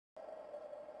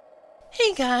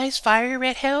Hey guys, Fire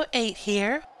Red Hell 8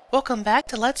 here. Welcome back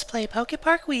to Let's Play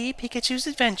PokePark Wii Pikachu's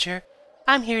Adventure.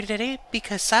 I'm here today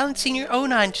because Silent Senior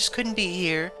 09 just couldn't be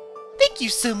here. Thank you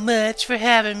so much for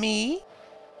having me.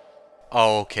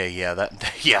 Okay, yeah,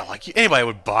 like anybody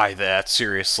would buy that,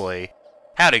 seriously.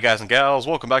 Howdy guys and gals,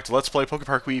 welcome back to Let's Play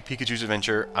PokePark Wii Pikachu's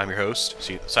Adventure. I'm your host,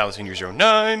 Silent Senior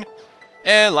 09.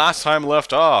 And last time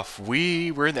left off,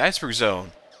 we were in the Iceberg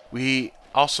Zone. We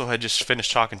also had just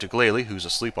finished talking to Glalie, who's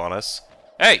asleep on us.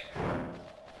 Hey!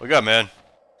 Wake up, man.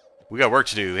 We got work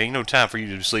to do. Ain't no time for you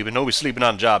to be sleeping. Nobody's sleeping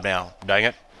on the job now. Dang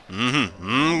it.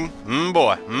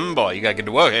 Boy. You gotta get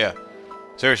to work here.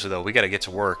 Seriously, though, we gotta get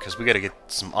to work, because we gotta get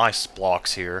some ice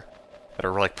blocks here that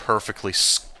are, like, perfectly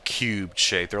cubed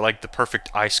shaped. They're like the perfect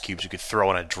ice cubes you could throw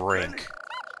in a drink.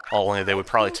 Only they would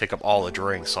probably take up all the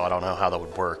drinks, so I don't know how that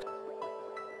would work.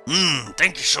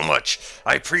 Thank you so much.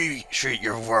 I appreciate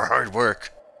your hard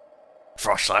work.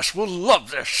 Frostlass will love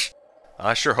this.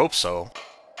 I sure hope so.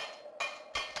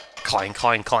 Clang,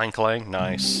 clang, clang, clang.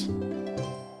 Nice.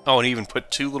 Oh, and even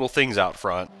put two little things out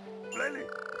front.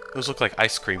 Those look like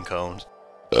ice cream cones.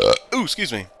 Ooh,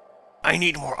 excuse me. I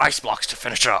need more ice blocks to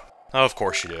finish up. Oh, of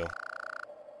course you do.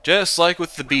 Just like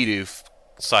with the Bidoof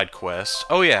side quest.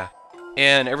 Oh, yeah.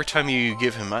 And every time you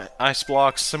give him ice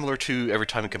blocks, similar to every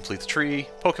time you complete the tree,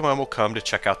 Pokemon will come to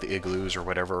check out the Igloos or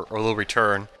whatever, or they'll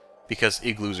return, because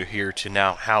Igloos are here to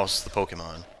now house the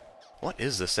Pokemon. What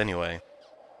is this, anyway?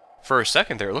 For a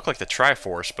second there, it looked like the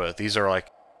Triforce, but these are like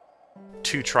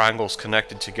two triangles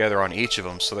connected together on each of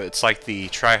them, so that it's like the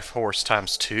Triforce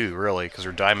times 2, really, because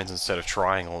they're diamonds instead of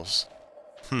triangles.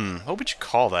 What would you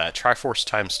call that? Triforce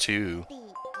times 2.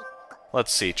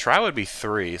 Let's see, Tri would be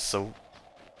 3, so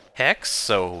Hex,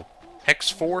 so Hex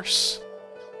Force?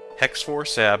 Hex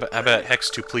Force? Yeah, I bet Hex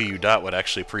 2 Pleu Dot would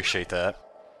actually appreciate that.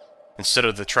 Instead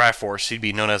of the Triforce, he'd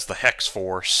be known as the Hex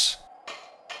Force.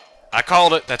 I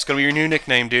called it! That's gonna be your new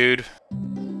nickname, dude.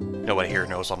 Nobody here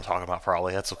knows what I'm talking about,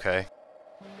 probably. That's okay.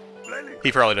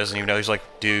 He probably doesn't even know. He's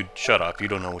like, dude, shut up. You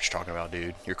don't know what you're talking about,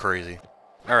 dude. You're crazy.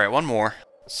 Alright, one more.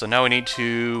 So now we need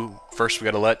to... First, we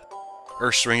gotta let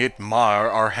Ursaring admire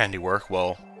our handiwork.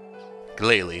 Well,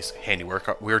 Glalie's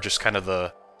handiwork. We're just kind of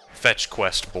the fetch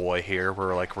quest boy here.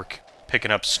 We're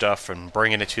picking up stuff and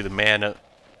bringing it to the man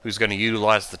who's going to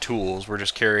utilize the tools. We're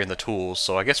just carrying the tools,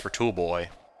 so I guess we're Tool Boy.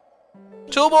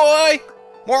 Tool Boy!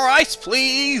 More ice,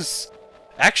 please!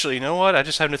 Actually, you know what? I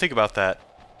just happened to think about that.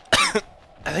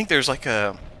 I think there's like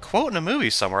a quote in a movie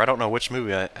somewhere. I don't know which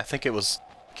movie. I think it was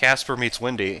Casper Meets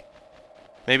Wendy.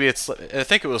 Maybe I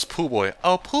think it was Pool Boy.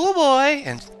 Oh, Pool Boy!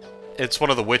 And it's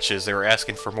one of the witches. They were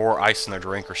asking for more ice in their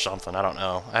drink or something. I don't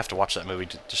know. I have to watch that movie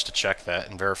just to check that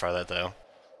and verify that, though.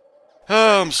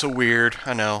 Oh, I'm so weird.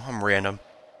 I know. I'm random.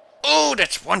 Oh,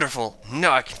 that's wonderful.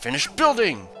 Now I can finish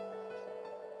building.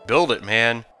 Build it,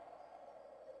 man.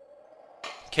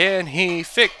 Can he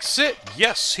fix it?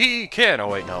 Yes, he can. Oh,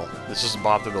 wait, no. This isn't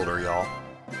Bob the Builder, y'all.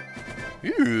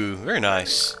 Ooh, very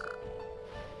nice.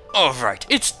 Alright,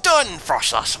 it's done!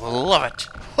 Frostlass will love it.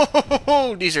 Ho ho ho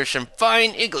ho! These are some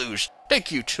fine igloos.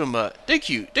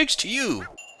 Thanks to you.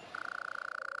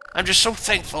 I'm just so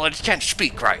thankful I can't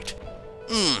speak right.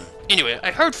 Anyway,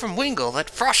 I heard from Wingle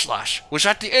that Frostlass was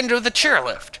at the end of the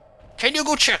chairlift. Can you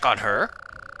go check on her?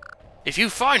 If you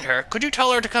find her, could you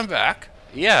tell her to come back?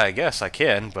 Yeah, I guess I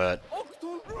can, but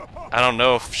I don't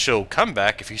know if she'll come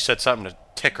back if you said something to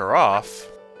tick her off.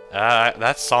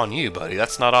 That's on you, buddy.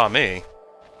 That's not on me.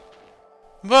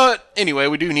 But anyway,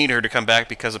 we do need her to come back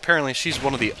because apparently she's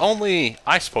one of the only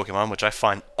ice Pokemon, which I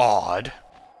find odd,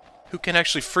 who can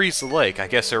actually freeze the lake. I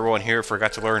guess everyone here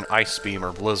forgot to learn Ice Beam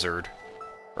or Blizzard.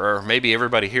 Or maybe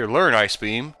everybody here learned Ice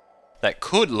Beam that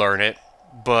could learn it,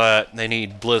 but they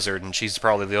need Blizzard, and she's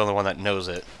probably the only one that knows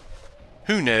it.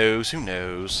 Who knows? Who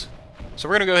knows? So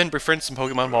we're going to go ahead and befriend some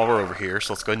Pokemon while we're over here,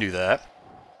 so let's go and do that.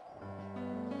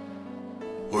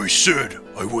 I said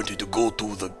I wanted to go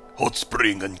to the hot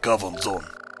spring and cavern zone,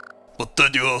 but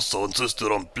Daddy also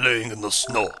insisted on playing in the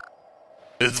snow.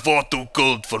 It's far too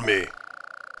cold for me.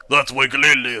 That's why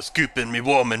Glalie is keeping me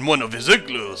warm in one of his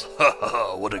igloos. Ha ha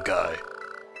ha, what a guy.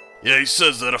 Yeah, he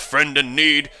says that a friend in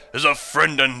need is a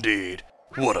friend indeed.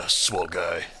 What a swell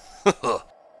guy. Ha ha.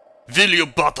 Will you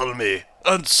battle me?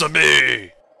 Answer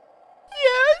me!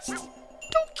 Yes!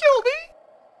 Don't kill me!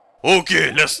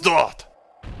 Okay, let's start!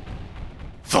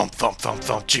 Thump, thump, thump,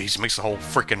 thump. Jeez, makes the whole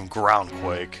freaking ground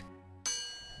quake.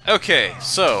 Okay,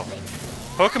 so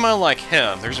Pokemon like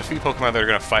him, there's a few Pokemon that are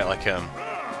going to fight like him.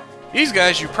 These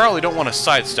guys you probably don't want to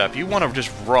sidestep, you want to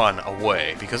just run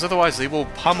away, because otherwise they will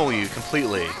pummel you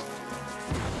completely.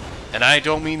 And I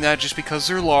don't mean that just because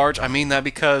they're large, I mean that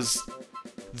because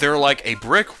they're like a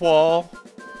brick wall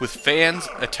with fans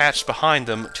attached behind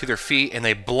them to their feet, and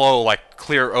they blow like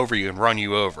clear over you and run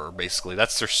you over, basically.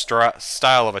 That's their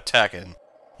style of attacking.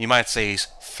 You might say he's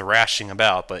thrashing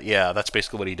about, but yeah, that's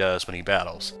basically what he does when he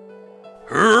battles.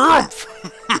 Harumph!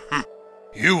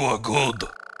 You are good.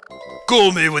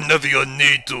 Call me whenever you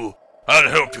need to. I'll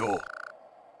help you.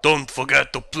 Don't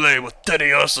forget to play with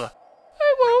Teddy Ursa.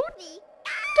 I won't.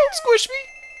 Don't squish me.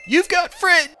 You've got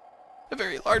friend. A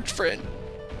very large friend.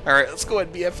 Alright, let's go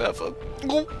ahead and BFF him.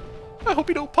 Oh, I hope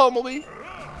you don't pummel me.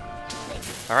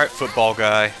 Alright, football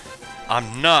guy.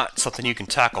 I'm not something you can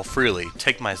tackle freely.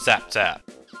 Take my zap zap.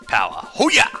 Power.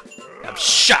 Hoo-yah! I'm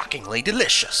shockingly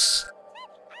delicious.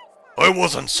 I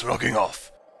wasn't slugging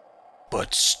off,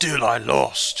 but still I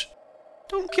lost.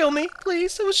 Don't kill me,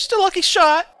 please. It was just a lucky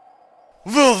shot.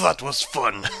 Well, that was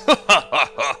fun.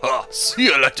 See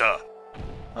you later.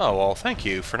 Oh, well, thank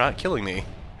you for not killing me.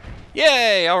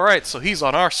 Yay! Alright, so he's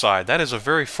on our side. That is a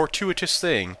very fortuitous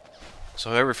thing.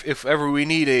 So if ever we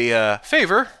need a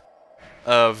favor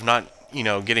of not, you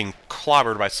know, getting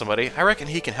clobbered by somebody, I reckon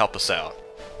he can help us out.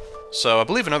 So I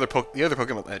believe the other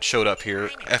Pokemon that showed up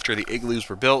here after the Igloos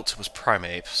were built was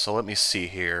Primeape. So let me see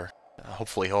here.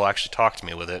 Hopefully he'll actually talk to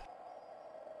me with it.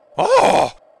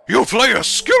 Oh! You play a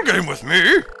skill game with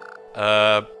me?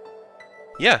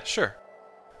 Yeah, sure.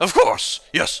 Of course,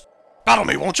 yes. Battle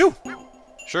me, won't you?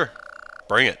 Sure.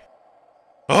 Bring it.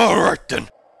 Alright then.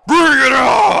 Bring it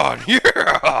on!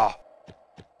 Yeah!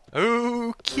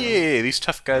 Okay, these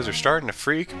tough guys are starting to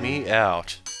freak me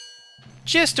out.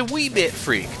 Just a wee bit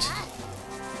freaked.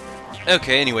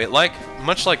 Okay, anyway,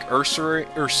 much like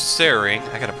Ursaring,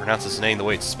 I gotta pronounce his name the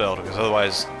way it's spelled, because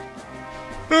otherwise,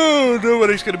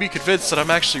 nobody's gonna be convinced that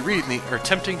I'm actually reading or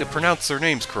attempting to pronounce their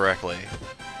names correctly.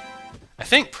 I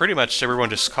think pretty much everyone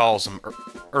just calls him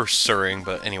Ursaring,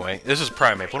 but anyway, this is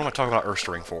Primeape. What am I talking about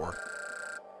Ursaring for?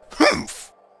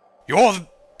 Humph! You're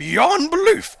beyond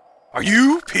belief. Are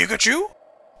you Pikachu?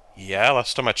 Yeah,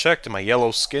 last time I checked, in my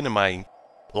yellow skin and my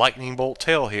lightning bolt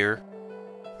tail here.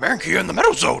 Mankey in the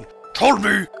Metal Zone told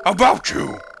me about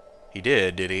you. He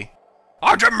did he?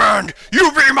 I demand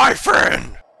you be my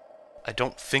friend. I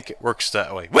don't think it works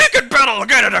that way. We can battle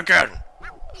again and again.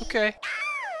 Okay.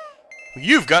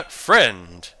 You've got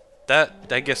friend.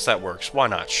 I guess that works. Why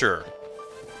not? Sure.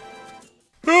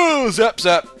 Oh, zap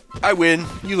zap. I win.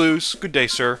 You lose. Good day,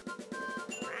 sir.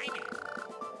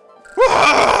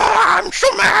 I'm so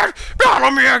mad.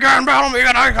 Battle me again.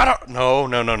 I gotta.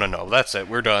 No. That's it.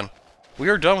 We're done. We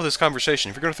are done with this conversation.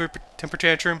 If you're going to throw a temper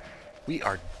tantrum, we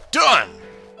are done.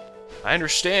 I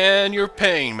understand your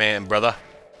pain, man, brother.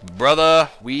 Brother,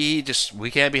 we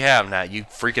can't be having that. You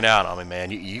freaking out on me,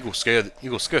 man. You go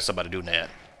scare somebody doing that.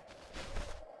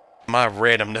 My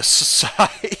randomness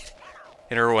aside.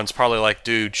 And everyone's probably like,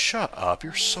 dude, shut up.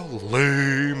 You're so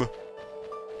lame.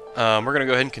 We're going to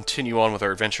go ahead and continue on with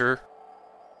our adventure.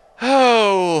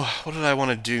 Oh, what did I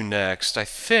want to do next? I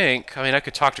mean, I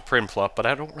could talk to Prinplup, but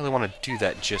I don't really want to do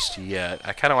that just yet.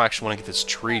 I kind of actually want to get this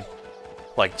tree,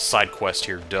 side quest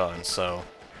here done, so...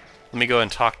 Let me go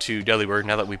and talk to Delibird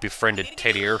now that we befriended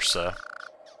Teddy Ursa.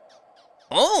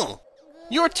 Oh,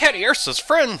 you're Teddy Ursa's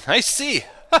friend, I see.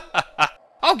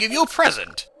 I'll give you a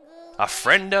present. A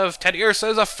friend of Teddy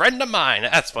Ursa is a friend of mine,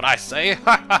 that's what I say.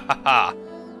 I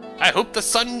hope the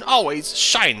sun always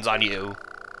shines on you.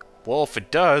 Well, if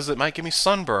it does, it might give me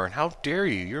sunburn. How dare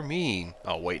you? You're mean.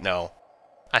 Oh, wait, no.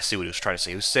 I see what he was trying to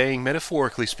say. He was saying,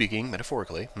 metaphorically speaking.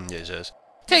 Metaphorically. Yes.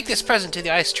 Take this present to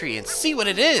the ice tree and see what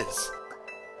it is.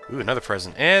 Ooh, another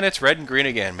present. And it's red and green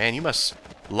again. Man, you must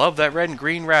love that red and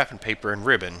green wrapping paper and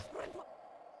ribbon.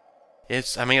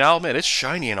 I mean, I'll admit, it's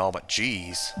shiny and all, but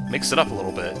geez. Mix it up a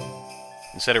little bit.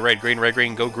 Instead of red,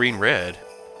 green, go green, red.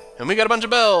 And we got a bunch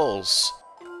of bells.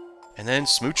 And then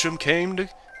Smoochum came to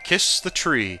kiss the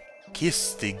tree.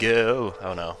 Kiss the girl.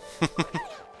 Oh, no.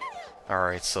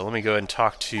 Alright, so let me go ahead and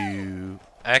talk to...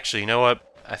 Actually, you know what?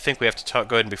 I think we have to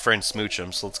go ahead and befriend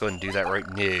Smoochum, so let's go ahead and do that right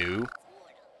now.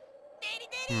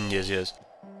 Yes.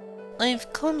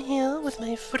 I've come here with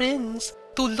my friends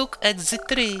to look at the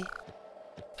tree.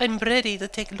 I'm ready to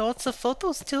take lots of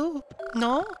photos too.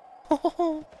 No?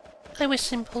 I wish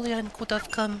Empoleon could have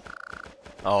come.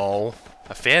 Oh,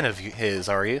 a fan of his,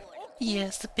 are you?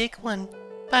 Yes, the big one.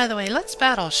 By the way, let's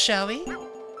battle, shall we?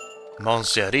 Mon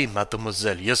chéri,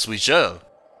 mademoiselle, yes we shall.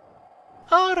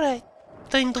 Alright,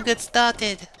 time to get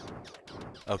started.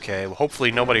 Okay, well, hopefully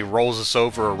nobody rolls us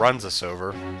over or runs us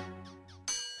over.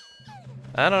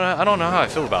 I don't know how I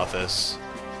feel about this.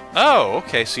 Oh,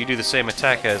 okay, so you do the same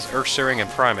attack as Ursaring and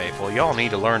Primeape. Well, y'all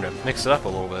need to learn to mix it up a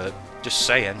little bit. Just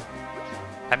saying.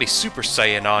 I'd be Super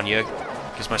Saiyan on you,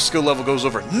 because my skill level goes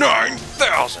over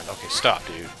 9,000! Okay, stop,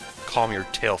 dude. calm your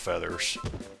tail feathers.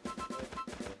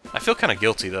 I feel kind of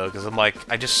guilty, though, because I'm like,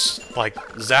 I just, like,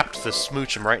 zapped the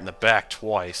Smoochum right in the back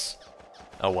twice.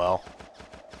 Oh well.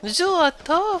 You are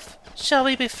tough. Shall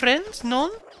we be friends,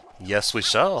 non? Yes, we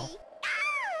shall.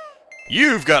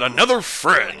 You've got another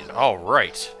friend!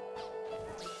 Alright.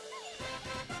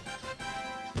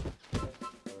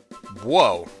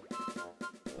 Whoa.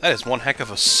 That is one heck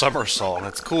of a summer song.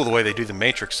 It's cool the way they do the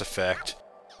Matrix effect.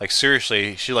 Like,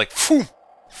 seriously, she, like, phew,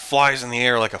 flies in the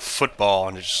air like a football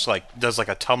and it just, like, does, like,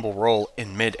 a tumble roll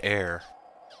in mid-air.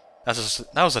 That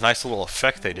was a nice little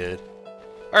effect they did.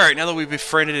 Alright, now that we've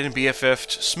befriended and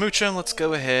BFF'd Smoochum, let's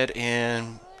go ahead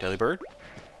and... Delibird?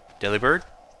 Delibird?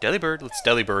 Delibird? Let's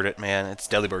Delibird it, man. It's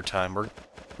Delibird time. We're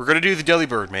gonna do the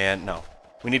Delibird, man. No.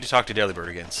 We need to talk to Delibird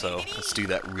again, so let's do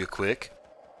that real quick.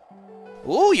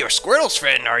 Ooh, you're Squirtle's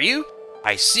friend, are you?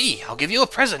 I see. I'll give you a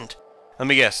present. Let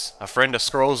me guess. A friend of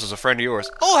Squirrel's is a friend of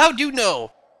yours. Oh, how'd you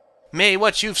know? May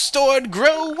what you've stored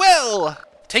grow well.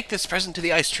 Take this present to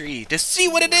the ice tree to see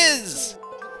what it is.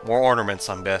 More ornaments,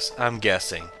 I'm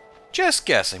guessing. Just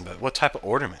guessing, but what type of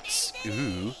ornaments?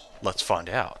 Ooh, let's find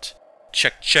out.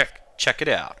 Check it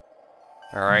out.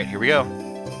 Alright, here we go.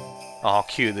 Oh,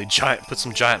 cute. They put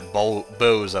some giant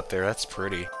bows up there. That's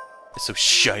pretty. It's so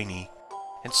shiny.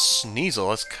 And Sneasel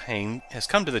has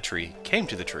come to the tree. Came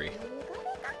to the tree.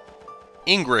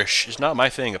 English is not my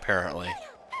thing, apparently.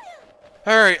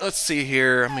 Alright, let's see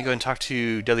here. I'm gonna go and talk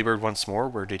to Delibird once more.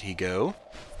 Where did he go?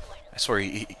 I swear,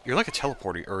 you're like a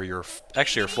teleporter, or you're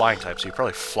actually a flying type, so you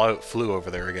probably flew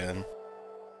over there again.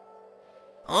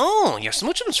 Oh, you're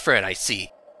Smoochum's friend, I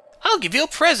see. I'll give you a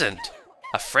present.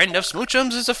 A friend of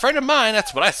Smoochum's is a friend of mine,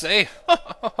 that's what I say.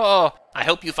 I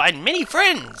hope you find many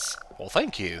friends. Well,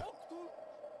 thank you.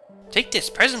 Take this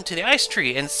present to the ice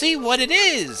tree and see what it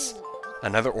is.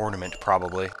 Another ornament,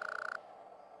 probably.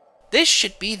 This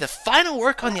should be the final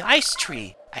work on the ice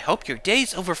tree. I hope your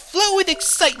days overflow with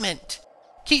excitement.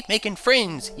 Keep making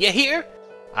friends, you hear?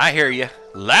 I hear you.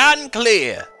 Loud and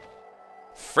clear.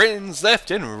 Friends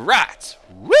left and right.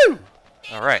 Woo!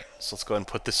 Alright, so let's go ahead and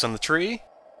put this on the tree.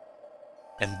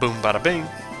 And boom, bada bing.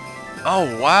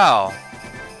 Oh, wow.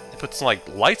 They put some, like,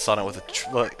 lights on it with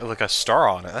like a star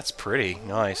on it. That's pretty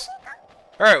nice.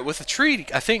 Alright, with the tree,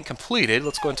 I think, completed,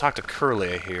 let's go and talk to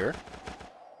Curlia here.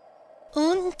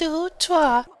 Un, deux,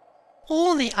 trois.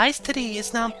 Oh, the ice tree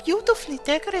is now beautifully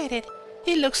decorated.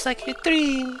 It looks like a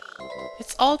dream.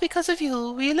 It's all because of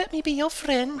you. Will you let me be your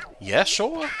friend? Yeah,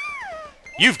 sure.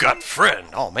 You've got friend.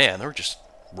 Oh, man, they're just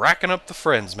racking up the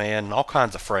friends, man. All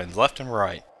kinds of friends, left and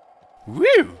right.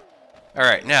 Woo!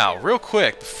 Alright, now, real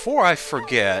quick, before I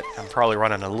forget, I'm probably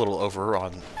running a little over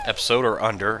on episode or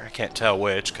under. I can't tell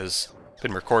which, because I've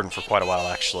been recording for quite a while,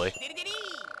 actually.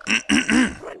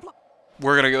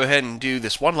 We're going to go ahead and do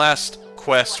this one last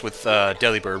quest with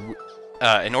Delibird.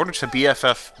 In order to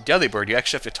BFF Delibird, you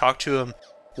actually have to talk to him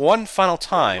one final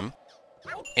time,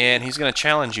 and he's going to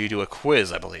challenge you to a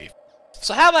quiz, I believe.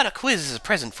 So how about a quiz as a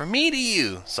present from me to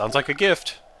you? Sounds like a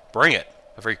gift. Bring it.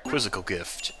 A very quizzical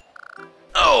gift.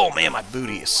 Oh man, my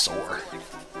booty is sore.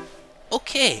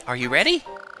 Okay, are you ready?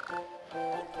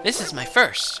 This is my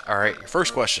first. Alright, your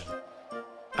first question.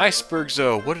 Iceberg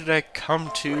Zone, what did I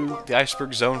come to the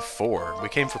Iceberg Zone for? We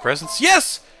came for presents?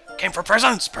 Yes! Came for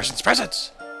presents!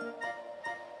 Presents!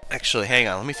 Actually, hang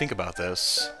on, let me think about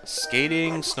this.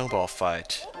 Skating, snowball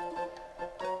fight.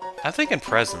 I'm thinking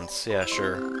presents, yeah,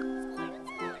 sure.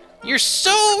 You're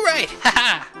so right!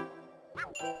 Haha!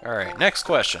 Alright, next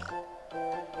question.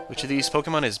 Which of these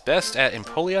Pokemon is best at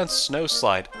Empoleon Snow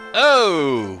Slide?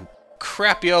 Oh!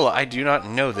 Crapiola, I do not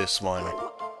know this one.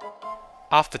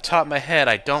 Off the top of my head,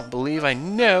 I don't believe I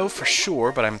know for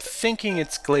sure, but I'm thinking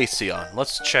it's Glaceon.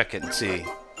 Let's check it and see.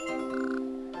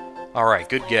 Alright,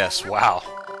 good guess. Wow.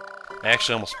 I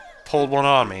actually almost pulled one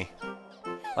on me.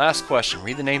 Last question.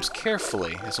 Read the names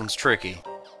carefully. This one's tricky.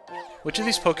 Which of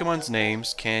these Pokemon's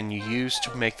names can you use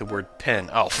to make the word pen?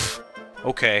 Oh,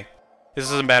 okay. This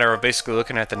is a matter of basically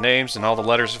looking at the names and all the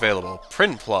letters available.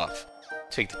 Prinplup.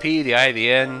 Take the P, the I,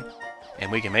 the N, and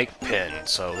we can make pen.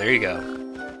 So there you go.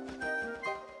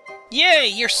 Yay,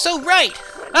 you're so right!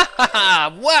 Ha ha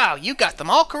ha! Wow, you got them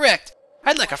all correct.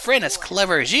 I'd like a friend as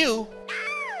clever as you.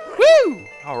 Woo!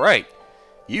 Alright.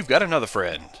 You've got another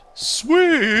friend.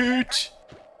 Sweet!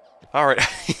 Alright,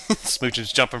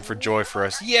 Smoochum's jumping for joy for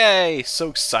us. Yay! So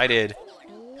excited.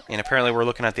 And apparently we're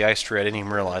looking at the ice tree. I didn't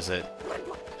even realize it.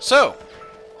 So,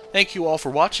 thank you all for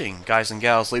watching, guys and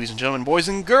gals, ladies and gentlemen, boys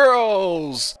and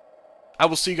girls! I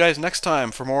will see you guys next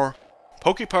time for more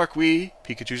PokePark Wii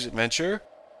Pikachu's Adventure.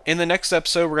 In the next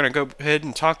episode, we're going to go ahead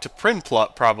and talk to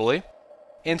Prinplup, probably,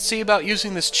 and see about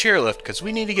using this chairlift, because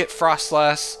we need to get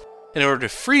Frostlass in order to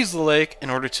freeze the lake, in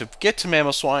order to get to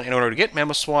Mamoswine, in order to get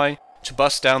Mamoswine to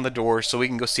bust down the door so we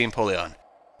can go see Empoleon.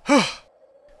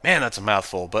 Man, that's a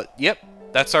mouthful, but yep,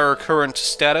 that's our current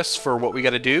status for what we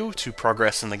gotta do to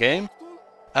progress in the game.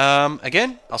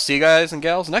 Again, I'll see you guys and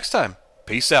gals next time.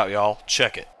 Peace out, y'all.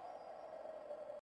 Check it.